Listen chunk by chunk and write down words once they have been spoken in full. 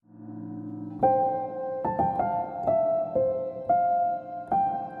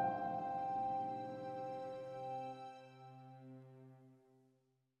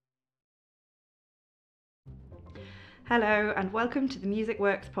Hello and welcome to the Music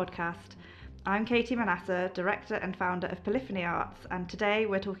Works podcast. I'm Katie Manasseh, Director and Founder of Polyphony Arts, and today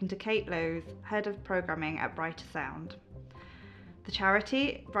we're talking to Kate Lowes, Head of Programming at Brighter Sound. The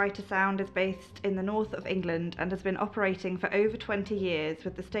charity, Brighter Sound, is based in the north of England and has been operating for over 20 years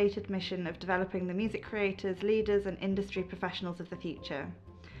with the stated mission of developing the music creators, leaders and industry professionals of the future.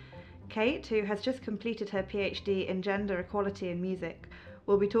 Kate, who has just completed her PhD in gender equality in music,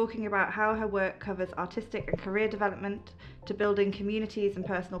 will be talking about how her work covers artistic and career development to building communities and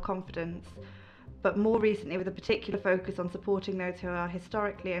personal confidence, but more recently with a particular focus on supporting those who are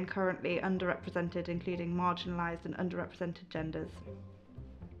historically and currently underrepresented, including marginalised and underrepresented genders.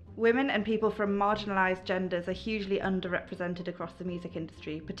 Women and people from marginalised genders are hugely underrepresented across the music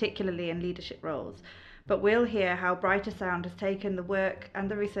industry, particularly in leadership roles. But we'll hear how Brighter Sound has taken the work and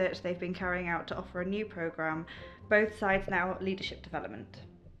the research they've been carrying out to offer a new programme, Both Sides Now Leadership Development.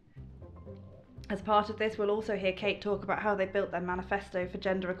 As part of this, we'll also hear Kate talk about how they built their manifesto for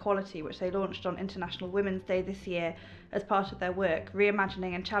gender equality, which they launched on International Women's Day this year as part of their work,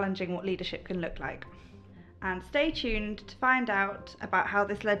 reimagining and challenging what leadership can look like. And stay tuned to find out about how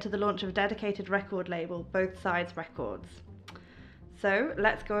this led to the launch of a dedicated record label, Both Sides Records. So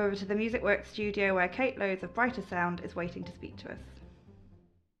let's go over to the Music Works studio where Kate Lowes of Brighter Sound is waiting to speak to us.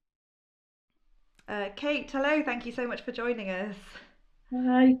 Kate, hello, thank you so much for joining us.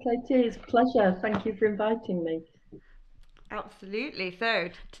 Hi, Katie, it's a pleasure. Thank you for inviting me. Absolutely. So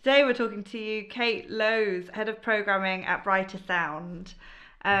today we're talking to you, Kate Lowes, Head of Programming at Brighter Sound.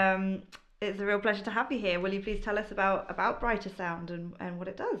 It's a real pleasure to have you here. Will you please tell us about Brighter Sound and what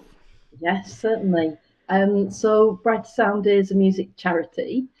it does? Yes, certainly. So Brighter Sound is a music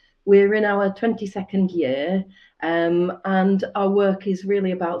charity. We're in our 22nd year, and our work is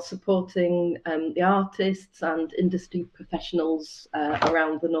really about supporting the artists and industry professionals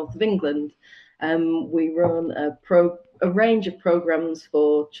around the north of England. We run a range of programs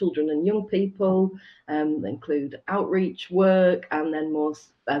for children and young people. They include outreach work and then more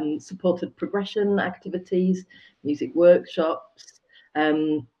supported progression activities, music workshops,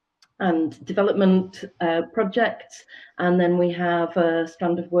 and development projects. And then we have a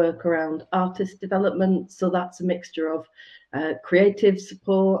strand of work around artist development. So that's a mixture of creative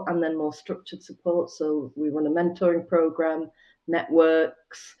support and then more structured support. So we run a mentoring program,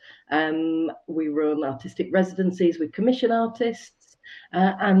 networks, we run artistic residencies, we commission artists,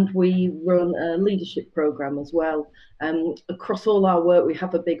 and we run a leadership program as well. Across all our work, we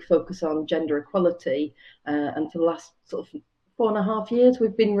have a big focus on gender equality, and for the last sort of 4.5 years,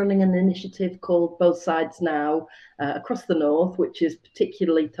 we've been running an initiative called Both Sides Now across the north, which is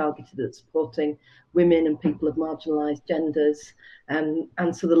particularly targeted at supporting women and people of marginalised genders.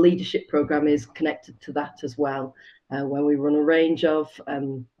 And so the leadership programme is connected to that as well, where we run a range of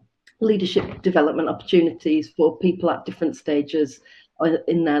leadership development opportunities for people at different stages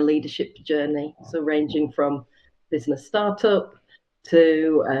in their leadership journey. So ranging from business startup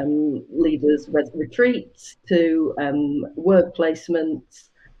to leaders retreats to work placements,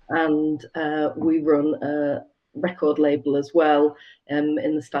 and we run a record label as well,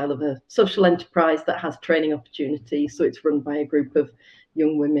 in the style of a social enterprise that has training opportunities. So it's run by a group of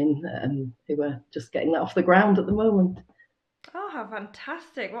young women who are just getting that off the ground at the moment. Oh, how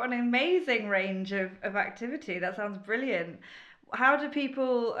fantastic. What an amazing range of activity. That sounds brilliant. How do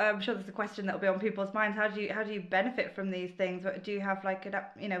people, I'm sure there's a question that will be on people's minds. How do you benefit from these things? Do you have like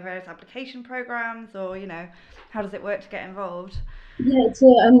various application programs, or how does it work to get involved? Yeah, it's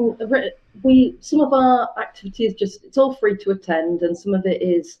we some of our activities just it's all free to attend, and some of it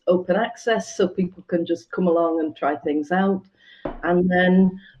is open access, so people can just come along and try things out. And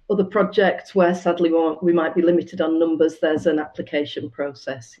then other projects where sadly we might be limited on numbers, there's an application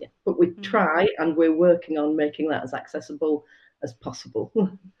process. Yeah. But we try, and we're working on making that as accessible as possible.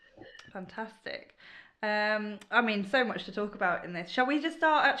 Fantastic. So much to talk about in this. Shall we just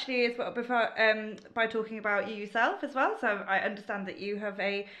start actually as well before by talking about you yourself as well? So I understand that you have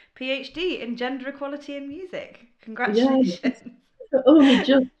a PhD in gender equality in music. Yeah, Congratulations. only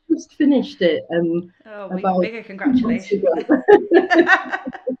just finished it Oh, even about bigger 2 months congratulations. ago.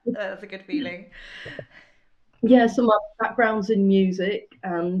 That's a good feeling. Yeah, so my background's in music,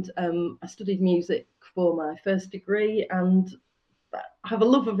 and I studied music for my first degree, and I have a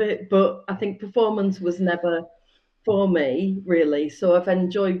love of it, but I think performance was never for me really. So I've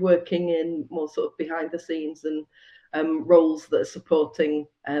enjoyed working in more sort of behind the scenes and roles that are supporting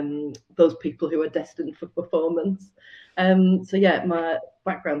those people who are destined for performance. So yeah, my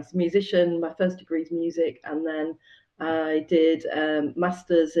background's a musician. My first degree is music, and then I did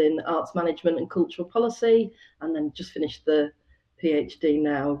masters in arts management and cultural policy, and then just finished the PhD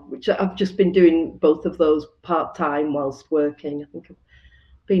now, which I've just been doing both of those part-time whilst working. I think I've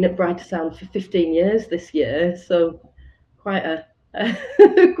been at Brighter Sound for 15 years this year, so quite a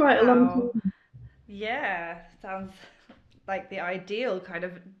quite a long Wow. time. Yeah, sounds like the ideal kind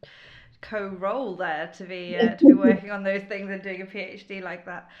of co-role there to be working on those things and doing a PhD like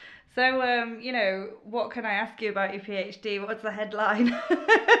that. So, what can I ask you about your PhD? What's the headline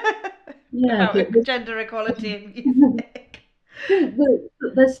Yeah, about but gender equality in music? I think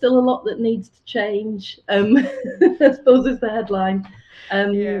that there's still a lot that needs to change. I suppose is the headline.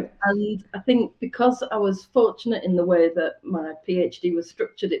 Yeah. And I think because I was fortunate in the way that my PhD was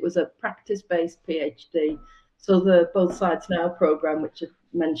structured, it was a practice-based PhD. So the Both Sides Now program, which I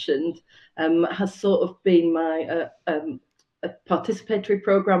mentioned, has sort of been my a participatory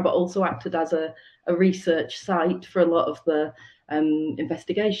program, but also acted as a research site for a lot of the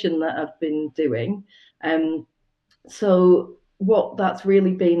investigation that I've been doing. Um, so what that's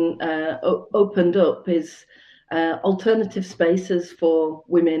really been opened up is alternative spaces for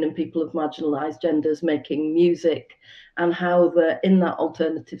women and people of marginalized genders making music, and how in that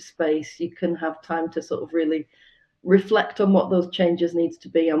alternative space you can have time to sort of really reflect on what those changes needs to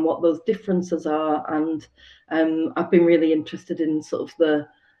be and what those differences are. And I've been really interested in sort of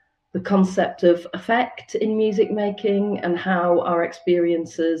the concept of effect in music making, and how our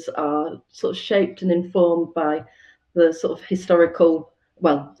experiences are sort of shaped and informed by the sort of historical,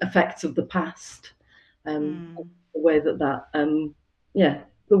 well, effects of the past. Hmm. The way yeah,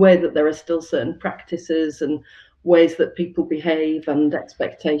 the way that there are still certain practices and ways that people behave and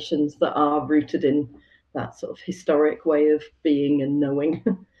expectations that are rooted in that sort of historic way of being and knowing.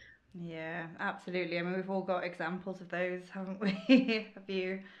 Yeah, absolutely. I mean, we've all got examples of those, haven't we? Have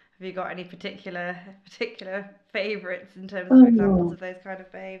you got any particular favorites in terms of examples Oh, of those kind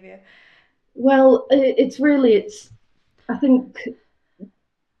of behavior? well, it's I think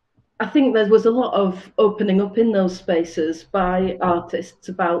I think there was a lot of opening up in those spaces by artists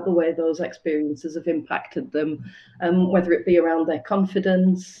about the way those experiences have impacted them, whether it be around their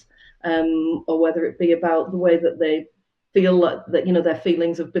confidence, or whether it be about the way that they feel like that, their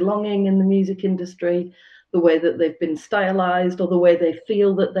feelings of belonging in the music industry, the way that they've been stylized, or the way they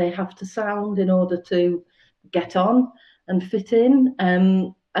feel that they have to sound in order to get on and fit in.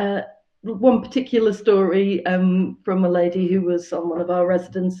 One particular story from a lady who was on one of our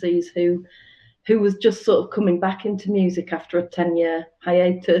residencies, who was just sort of coming back into music after a 10-year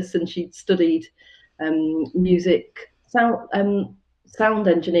hiatus, and she'd studied music sound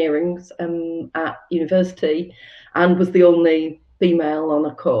engineering at university, and was the only female on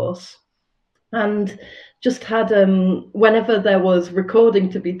a course, and just had whenever there was recording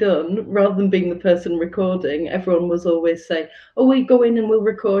to be done, rather than being the person recording, everyone was always saying, oh, we go in and we'll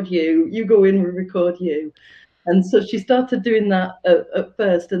record you, you go in, we record you. And so she started doing that at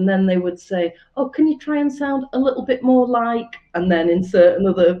first, and then they would say, oh, can you try and sound a little bit more like, and then insert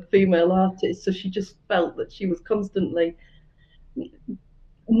another female artist. So she just felt that she was constantly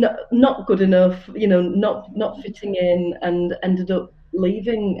not good enough, not fitting in, and ended up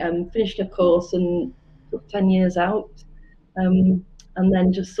leaving and finished a course and took 10 years out. Um, and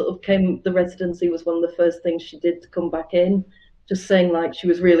then just sort of the residency was one of the first things she did to come back in, just saying like she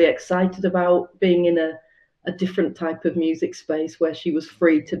was really excited about being in a different type of music space where she was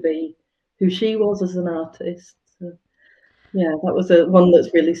free to be who she was as an artist. So, yeah, that was one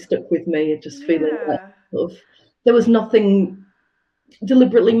that's really stuck with me, just feeling like Yeah. sort of there was nothing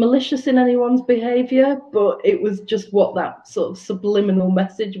deliberately malicious in anyone's behavior, but it was just what that sort of subliminal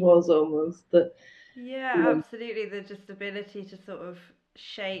message was, almost that, Yeah, you absolutely. The just ability to sort of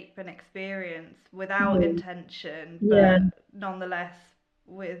shape an experience without know, intention, yeah, but nonetheless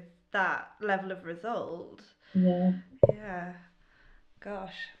with that level of result. yeah. Yeah,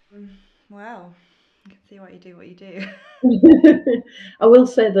 gosh. Well, I can see why you do what you do. I will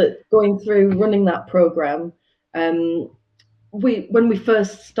say that going through running that program, um, when we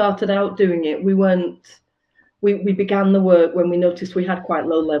first started out doing it, we began the work when we noticed we had quite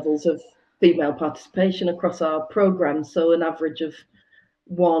low levels of female participation across our program, so an average of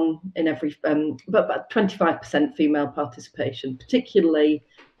one in every, but about 25% female participation, particularly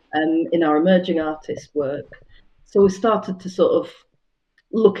in our emerging artist work. So we started to sort of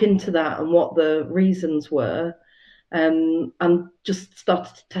look into that and what the reasons were, and just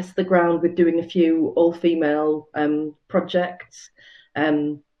started to test the ground with doing a few all-female projects.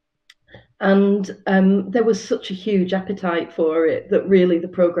 Um, and there was such a huge appetite for it that really the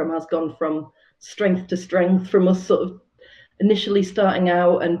program has gone from strength to strength, from us sort of initially starting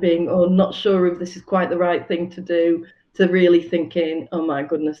out and being, oh, not sure if this is quite the right thing to do, to really thinking, oh my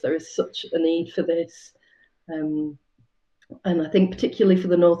goodness, there is such a need for this. Um, And I think particularly for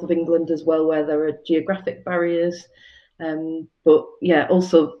the north of England as well, where there are geographic barriers. But yeah,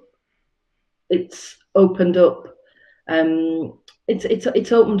 also it's opened up.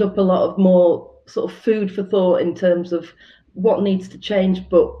 It's opened up a lot of more sort of food for thought in terms of what needs to change,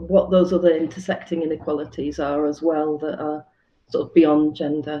 but what those other intersecting inequalities are as well that are sort of beyond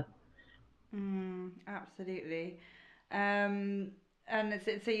gender. Absolutely. Um, and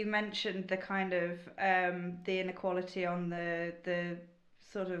so you mentioned the kind of the inequality on the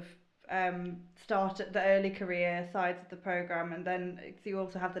sort of start at the early career sides of the program, and then so you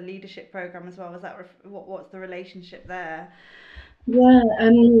also have the leadership program as well. Is that what's the relationship there? Yeah,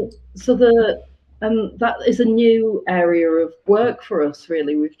 so that is a new area of work for us.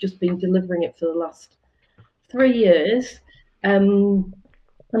 Really, we've just been delivering it for the last 3 years, um,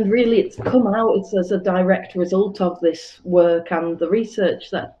 and really, it's come out. It's as a direct result of this work and the research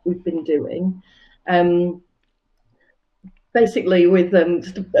that we've been doing. Um, Basically, with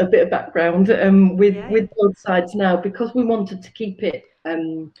just a bit of background, with Yeah, yeah. both sides now, because we wanted to keep it.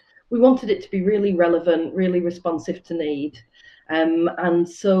 We wanted it to be really relevant, really responsive to need. And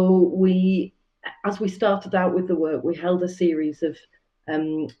so as we started out with the work, we held a series of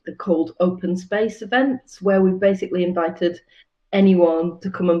they're called open space events, where we basically invited anyone to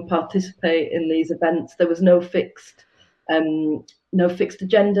come and participate in these events. There was um, no fixed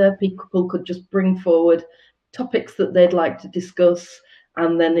agenda. People could just bring forward topics that they'd like to discuss,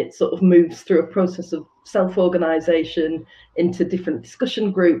 and then it sort of moves through a process of self-organization into different discussion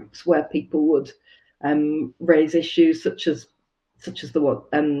groups where people would raise issues such as the what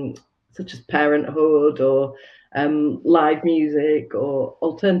such as parenthood or live music or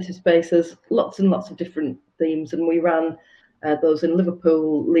alternative spaces, lots and lots of different themes. And we ran those in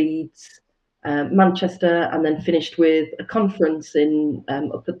Liverpool, Leeds, Manchester, and then finished with a conference in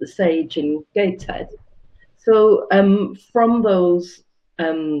up at the Sage in Gateshead. So um, from those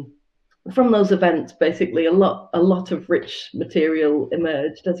events, basically a lot of rich material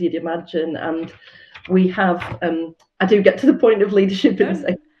emerged, as you'd imagine, and we have. I do get to the point of leadership in a No,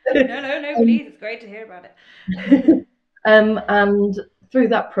 second. no. um, Please, it's great to hear about it. and through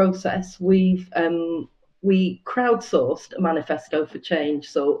that process, we crowdsourced a manifesto for change.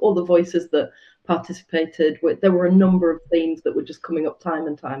 So all the voices that participated, there were a number of themes that were just coming up time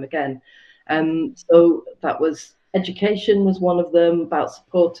and time again. So that was education was one of them, about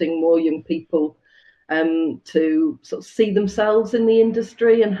supporting more young people to sort of see themselves in the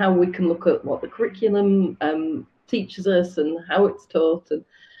industry and how we can look at what the curriculum teaches us and how it's taught.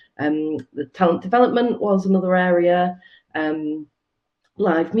 And the talent development was another area, um,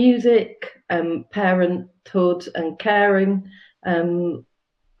 live music, parenthood and caring, um,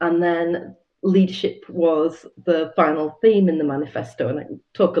 and then leadership was the final theme in the manifesto. And I can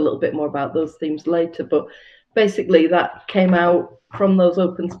talk a little bit more about those themes later. But basically, that came out from those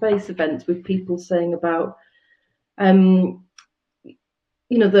open space events with people saying about, um,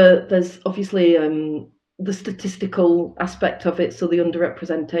 there's obviously the statistical aspect of it, so the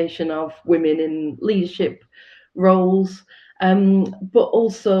underrepresentation of women in leadership roles, but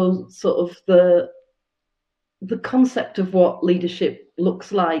also sort of the concept of what leadership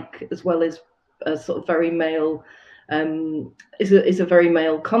looks like, as well as a sort of very male, is a very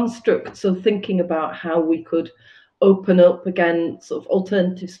male construct. So thinking about how we could open up again sort of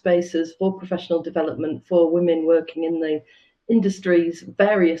alternative spaces for professional development for women working in the industries,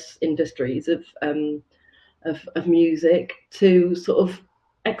 various industries of music, to sort of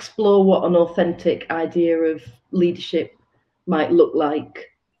explore what an authentic idea of leadership might look like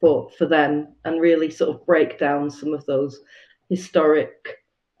for them, and really sort of break down some of those historic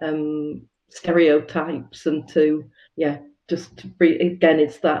stereotypes, and to just to again,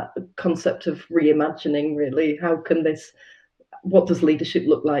 it's that concept of reimagining. Really, how can this? What does leadership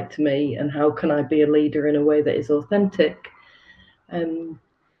look like to me, and how can I be a leader in a way that is authentic? Um,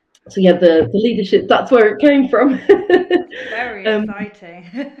 so yeah, the leadership, that's where it came from. That's very exciting.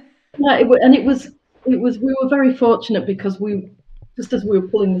 Yeah, it was we were very fortunate because we just as we were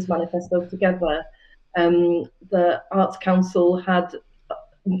pulling this manifesto together, the Arts Council had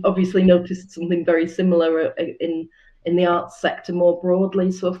obviously noticed something very similar in the arts sector more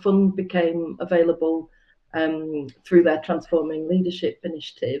broadly. So a fund became available through their Transforming Leadership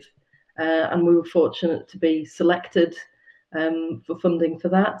initiative, and we were fortunate to be selected for funding for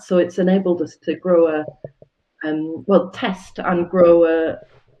that. So it's enabled us to grow test and grow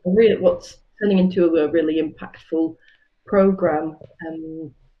what's turning into a really impactful program,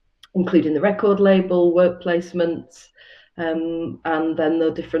 including the record label, work placements, and then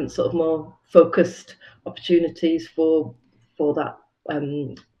the different sort of more focused opportunities for that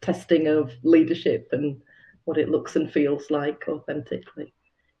testing of leadership and what it looks and feels like authentically.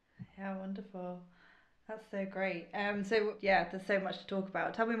 Yeah, wonderful. That's so great. So yeah, there's so much to talk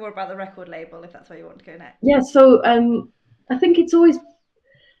about. Tell me more about the record label if that's where you want to go next. Yeah, so I think it's always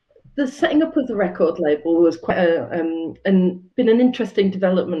the setting up of the record label was quite and been an interesting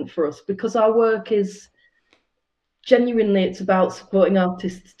development for us because our work is genuinely it's about supporting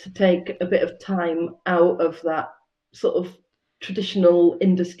artists to take a bit of time out of that sort of traditional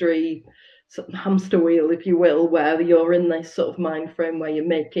industry sort of hamster wheel, if you will, where you're in this sort of mind frame where you're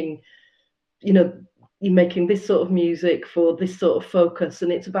making, you know, you're making this sort of music for this sort of focus,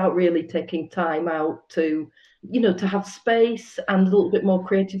 and it's about really taking time out to, to have space and a little bit more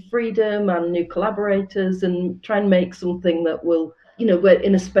creative freedom and new collaborators and try and make something that will, we're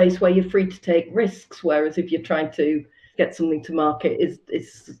in a space where you're free to take risks, whereas if you're trying to get something to market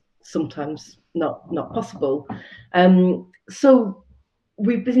is sometimes not possible. So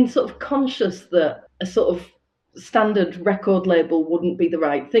we've been sort of conscious that a sort of standard record label wouldn't be the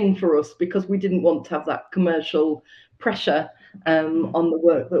right thing for us because we didn't want to have that commercial pressure on the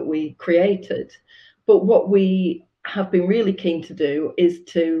work that we created. But what we have been really keen to do is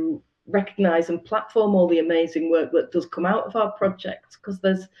to recognize and platform all the amazing work that does come out of our projects, because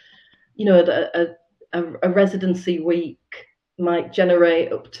there's, a residency week might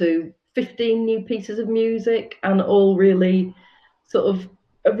generate up to 15 new pieces of music, and all really sort of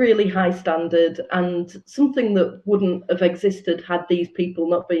a really high standard and something that wouldn't have existed had these people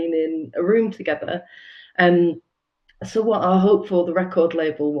not been in a room together. So what our hope for the record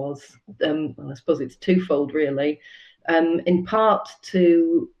label was, I suppose it's twofold really, in part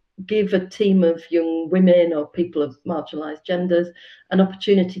to give a team of young women or people of marginalised genders an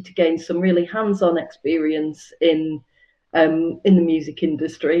opportunity to gain some really hands-on experience in the music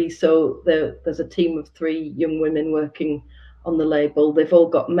industry. So there's a team of 3 young women working on the label. They've all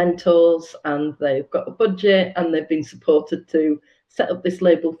got mentors and they've got a budget and they've been supported to set up this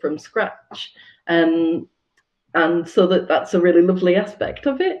label from scratch. And so that's a really lovely aspect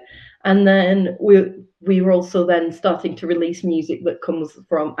of it. And then we were also then starting to release music that comes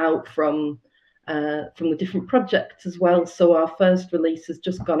from the different projects as well. So our first release has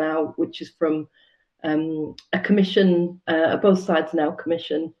just gone out, which is from a commission, a Both Sides Now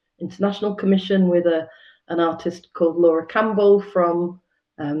commission, international commission, with an artist called Laura Campbell from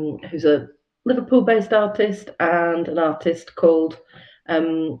who's a Liverpool-based artist, and an artist called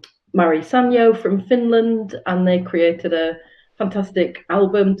Mari Sanyo from Finland, and they created a fantastic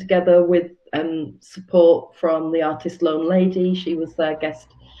album together with support from the artist Lone Lady. She was their guest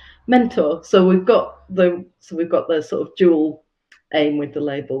mentor. So we've got the sort of dual aim with the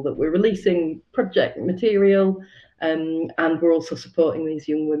label, that we're releasing project material, and we're also supporting these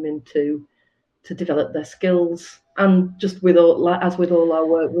young women to develop their skills, and just with all our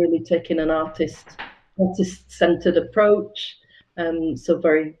work, really taking an artist-centered approach. So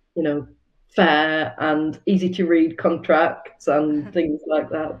very, fair and easy to read contracts and things like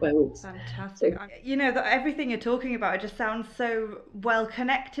that. Where it's Fantastic. That everything you're talking about, it just sounds so well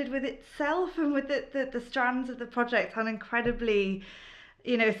connected with itself and with the strands of the project, and incredibly,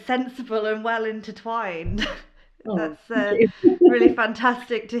 sensible and well intertwined. That's really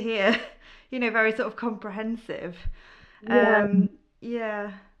fantastic to hear. Very sort of comprehensive.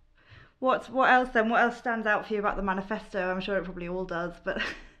 Yeah. What else then? What else stands out for you about the manifesto? I'm sure it probably all does, but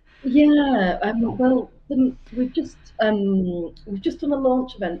Yeah, well, we've just done a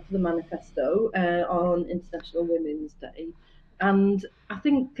launch event for the manifesto on International Women's Day, and I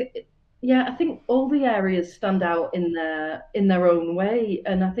think, I think all the areas stand out in their own way,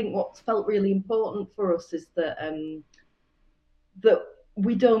 and I think what's felt really important for us is that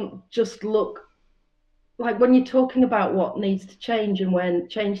we don't just look, like, when you're talking about what needs to change and when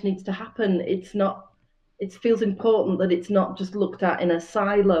change needs to happen, it feels important that it's not just looked at in a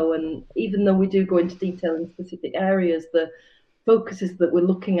silo. And even though we do go into detail in specific areas, the focus is that we're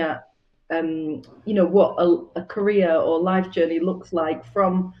looking at what a career or life journey looks like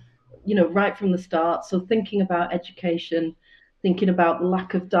from, right from the start. So thinking about education, thinking about the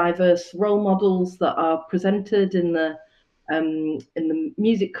lack of diverse role models that are presented in the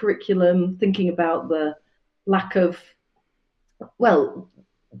music curriculum, thinking about the lack of,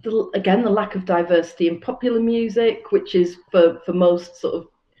 the lack of diversity in popular music, which is for most sort of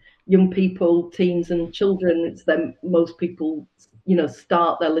young people, teens and children, it's them, most people,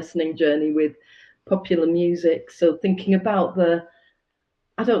 start their listening journey with popular music. So thinking about the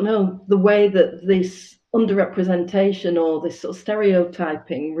way that this underrepresentation or this sort of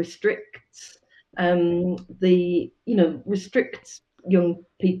stereotyping restricts restricts young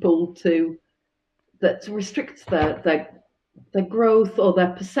people restricts their growth or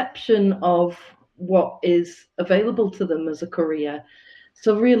their perception of what is available to them as a career.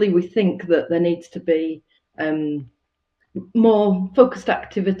 So really, we think that there needs to be more focused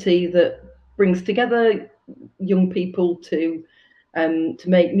activity that brings together young people to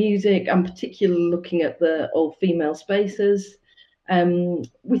make music, and particularly looking at the all-female spaces.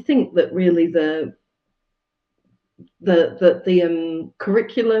 We think that really the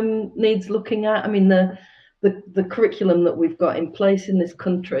curriculum needs looking at. I mean, the curriculum that we've got in place in this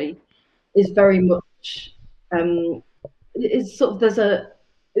country is very much is sort of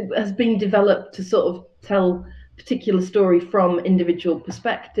it has been developed to sort of tell particular story from individual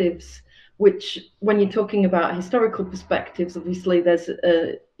perspectives, which when you're talking about historical perspectives, obviously there's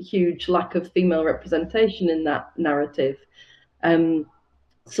a huge lack of female representation in that narrative.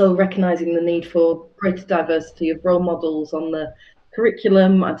 So recognizing the need for greater diversity of role models on the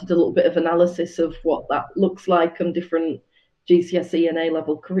curriculum, I did a little bit of analysis of what that looks like on different GCSE and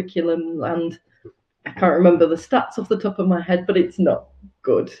A-level curriculum, and I can't remember the stats off the top of my head, but it's not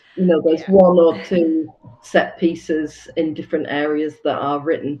good. You know, there's one or two set pieces in different areas that are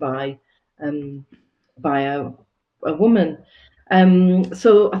written by a woman.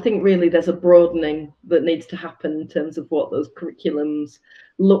 So I think really there's a broadening that needs to happen in terms of what those curriculums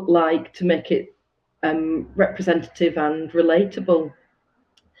look like to make it representative and relatable.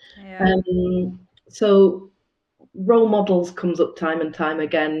 Yeah. So role models comes up time and time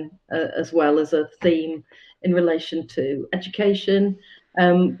again, as well as a theme in relation to education,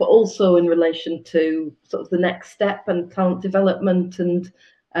 but also in relation to sort of the next step and talent development.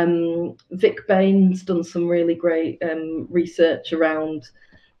 And Vic Bain's done some really great research around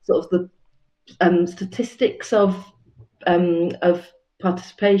sort of the statistics of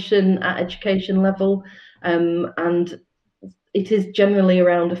participation at education level, and it is generally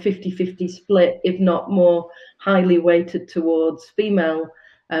around a 50-50 split, if not more highly weighted towards female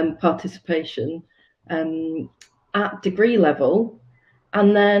participation at degree level.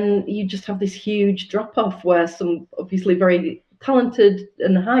 And then you just have this huge drop off where some obviously very talented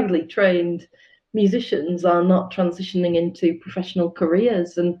and highly trained musicians are not transitioning into professional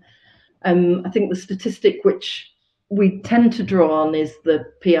careers. And I think the statistic which we tend to draw on is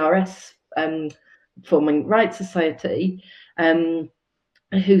the PRS, Performing Rights Society,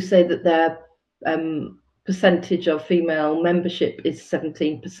 who say that their percentage of female membership is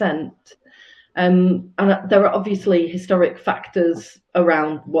 17%. And there are obviously historic factors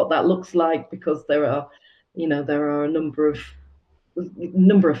around what that looks like, because there are a number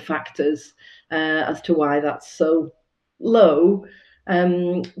of factors as to why that's so low.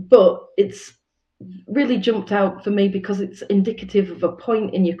 But it's really jumped out for me because it's indicative of a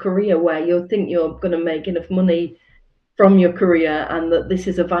point in your career where you think you're going to make enough money from your career and that this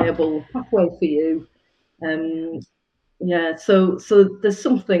is a viable pathway for you. So there's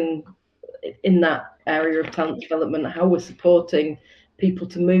something in that area of talent development, how we're supporting people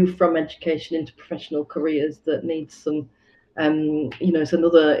to move from education into professional careers, that needs some it's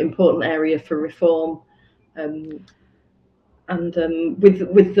another important area for reform. And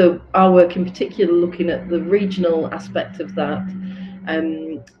with our work in particular, looking at the regional aspect of that,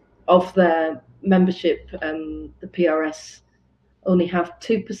 of their membership, the PRS only have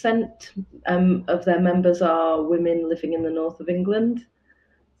 2% of their members are women living in the north of England.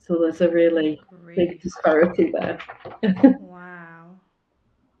 So there's a really big disparity there. Wow,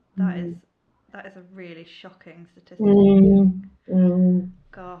 that is a really shocking statistic.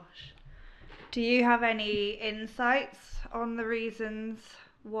 Gosh. Do you have any insights on the reasons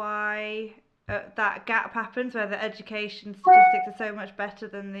why that gap happens, where the education statistics are so much better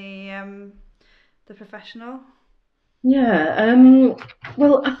than the professional? Yeah,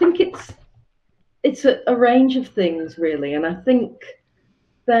 well, I think it's a range of things really, and I think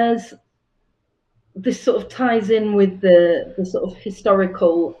there's this sort of ties in with the sort of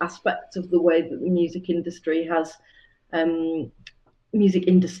historical aspect of the way that the music industry has music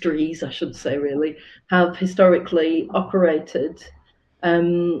industries, I should say, really, have historically operated.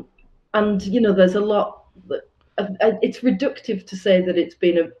 And, there's a lot that it's reductive to say that it's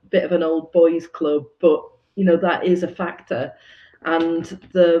been a bit of an old boys club, but, that is a factor. And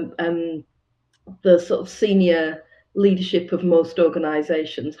the sort of senior leadership of most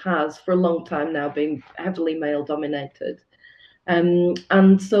organisations has, for a long time now, been heavily male dominated.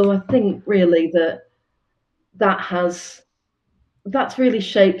 And so I think really that's really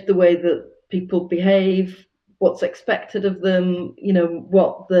shaped the way that people behave, what's expected of them,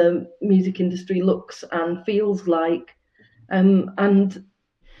 what the music industry looks and feels like. And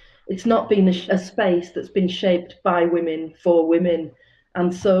it's not been a space that's been shaped by women for women.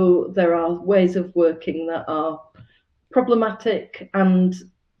 And so there are ways of working that are problematic and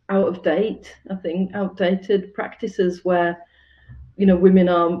out of date. I think outdated practices where women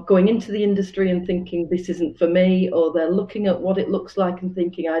are going into the industry and thinking this isn't for me, or they're looking at what it looks like and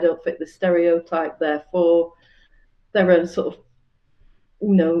thinking I don't fit the stereotype. Therefore, there are sort of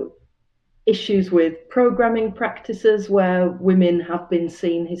issues with programming practices where women have been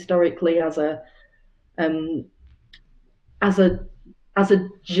seen historically as a um, as a as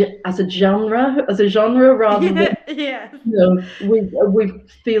a genre rather than Yeah.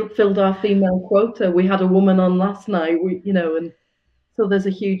 we've filled our female quota. We had a woman on last night. And so there's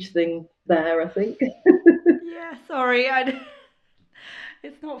a huge thing there, I think. Yeah, sorry.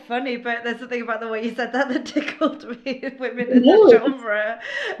 It's not funny, but there's something about the way you said that that tickled me. Women as a No, genre.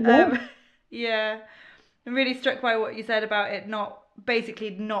 no, Um, yeah, I'm really struck by what you said about it not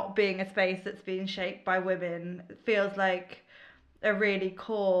basically not being a space that's being shaped by women. It feels like a really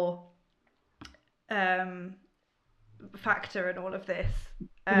core um, factor in all of this.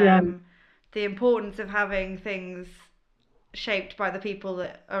 yeah, The importance of having things shaped by the people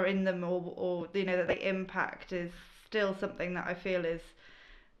that are in them, or that they impact, is still something that I feel is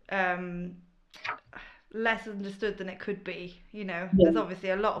um, less understood than it could be. There's yeah. obviously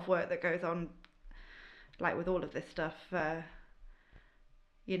a lot of work that goes on, like with all of this stuff. There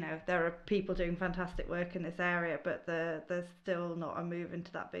are people doing fantastic work in this area, but there's still not a move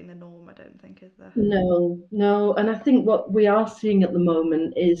into that being the norm, I don't think, is there? No, no. And I think what we are seeing at the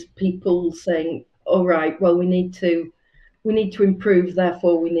moment is people saying, all right, well, we need to improve,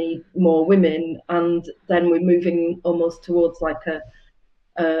 therefore we need more women. And then we're moving almost towards like a,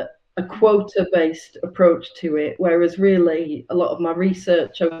 a quota based approach to it. Whereas really a lot of my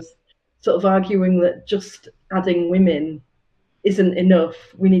research, I was sort of arguing that just adding women isn't enough.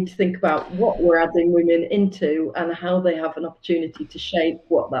 We need to think about what we're adding women into and how they have an opportunity to shape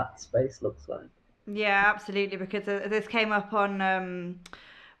what that space looks like. Yeah, absolutely. Because this came up on.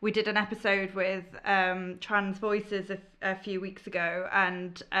 We did an episode with Trans Voices a few weeks ago,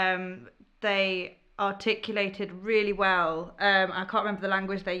 and they articulated really well. I can't remember the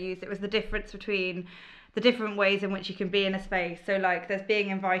language they used. It was the difference between the different ways in which you can be in a space. So, like, there's being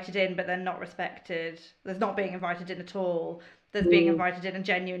invited in, but then not respected. There's not being invited in at all. There's being Mm. invited in and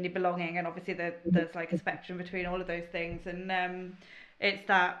genuinely belonging, and obviously there's like a spectrum between all of those things. And it's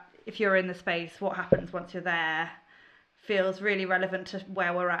that if you're in the space, what happens once you're there feels really relevant to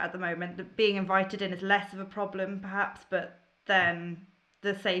where we're at the moment. Being invited in is less of a problem, perhaps, but then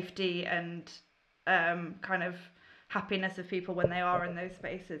the safety and kind of happiness of people when they are in those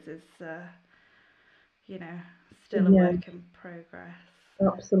spaces is, you know, still a Yeah, work in progress.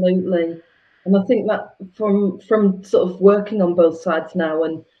 absolutely. And I think that from sort of working on both sides now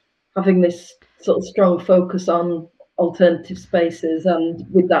and having this sort of strong focus on alternative spaces and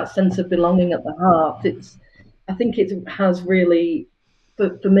with that sense of belonging at the heart, I think it has really,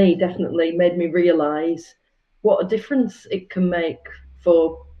 for me, definitely made me realise what a difference it can make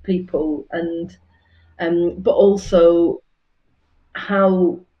for people, and but also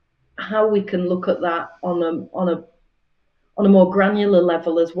how we can look at that on a more granular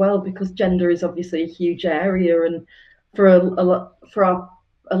level as well, because gender is obviously a huge area, and for a lot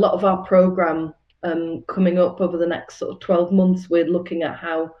of our program coming up over the next sort of 12 months, we're looking at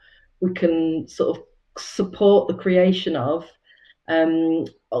how we can sort of support the creation of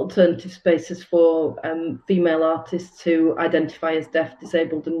alternative spaces for female artists who identify as deaf,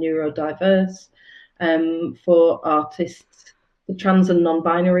 disabled, and neurodiverse, for artists, for trans and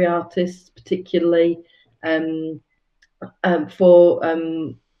non-binary artists, particularly. Um, for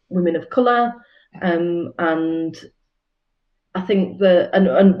women of colour, and I think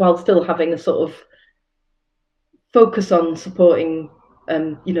and while still having a sort of focus on supporting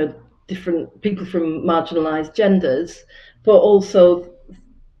different people from marginalised genders, but also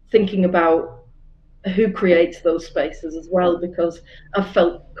thinking about who creates those spaces as well, because I've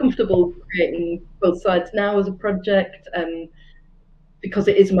felt comfortable creating both sides now as a project, because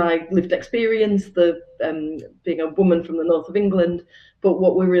it is my lived experience, the being a woman from the north of England. But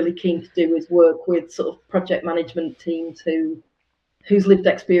what we're really keen to do is work with sort of project management teams whose lived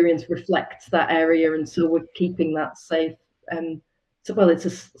experience reflects that area, and so we're keeping that safe. So, well, it's a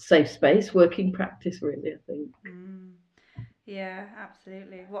safe space, working practice, really, I think. Mm. Yeah,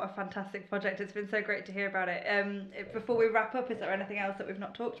 absolutely. What a fantastic project. It's been so great to hear about it. Before we wrap up, is there anything else that we've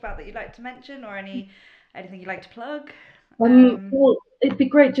not talked about that you'd like to mention, or anything you'd like to plug? Well, it'd be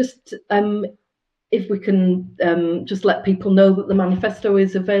great just if we can just let people know that the manifesto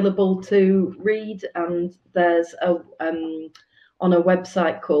is available to read, and there's on a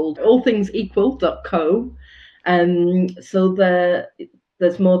website called allthingsequal.co. So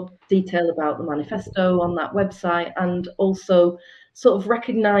there's more detail about the manifesto on that website, and also sort of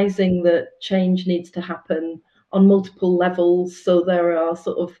recognising that change needs to happen on multiple levels. So there are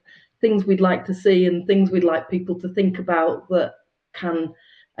sort of things we'd like to see and things we'd like people to think about that can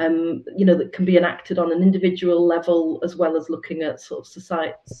that can be enacted on an individual level, as well as looking at sort of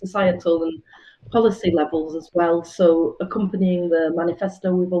societal and policy levels as well. So accompanying the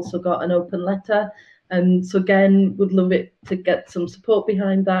manifesto, we've also got an open letter. So again, would love it to get some support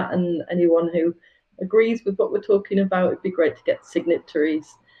behind that, and anyone who agrees with what we're talking about, it'd be great to get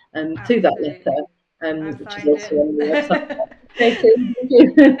signatories to that letter, which is also on the website. Katie, thank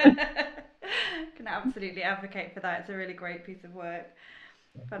you. Can absolutely advocate for that. It's a really great piece of work.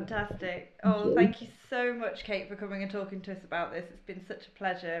 Fantastic. Oh, thank you so much, Kate, for coming and talking to us about this. It's been such a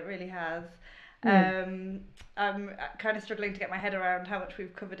pleasure. It really has. I'm kind of struggling to get my head around how much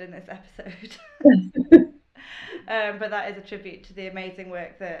we've covered in this episode. But that is a tribute to the amazing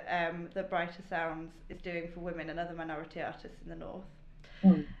work that the Brighter Sounds is doing for women and other minority artists in the North.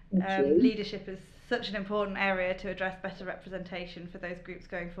 Leadership is such an important area to address better representation for those groups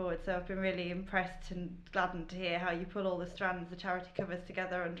going forward. So I've been really impressed and gladdened to hear how you pull all the strands the charity covers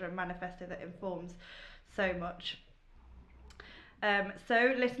together under a manifesto that informs so much.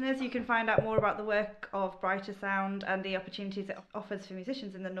 So listeners, you can find out more about the work of Brighter Sound and the opportunities it offers for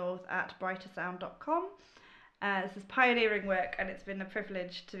musicians in the North at brightersound.com. This is pioneering work, and it's been a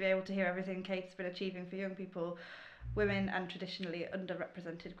privilege to be able to hear everything Kate's been achieving for young people, women and traditionally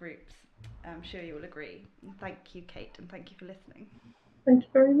underrepresented groups. I'm sure you will agree. Thank you, Kate, and thank you for listening. Thank you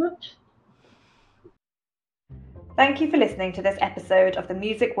very much. Thank you for listening to this episode of the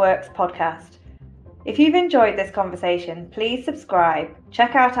Music Works podcast. If you've enjoyed this conversation, please subscribe,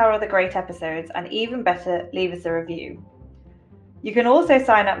 check out our other great episodes, and even better, leave us a review. You can also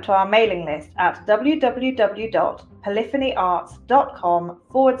sign up to our mailing list at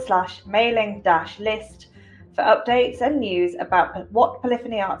www.polyphonyarts.com/mailing-list for updates and news about what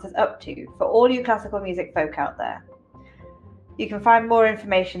Polyphony Arts is up to for all you classical music folk out there. You can find more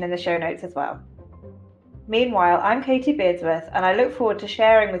information in the show notes as well. Meanwhile, I'm Katie Beardsworth, and I look forward to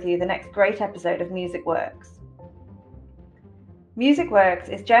sharing with you the next great episode of Music Works. Music Works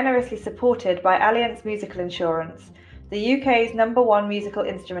is generously supported by Allianz Musical Insurance, the UK's #1 musical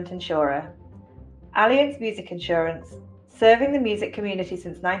instrument insurer. Allianz Music Insurance, serving the music community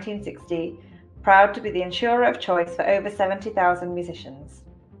since 1960, proud to be the insurer of choice for over 70,000 musicians.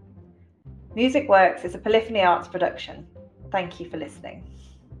 Music Works is a Polyphony Arts production. Thank you for listening.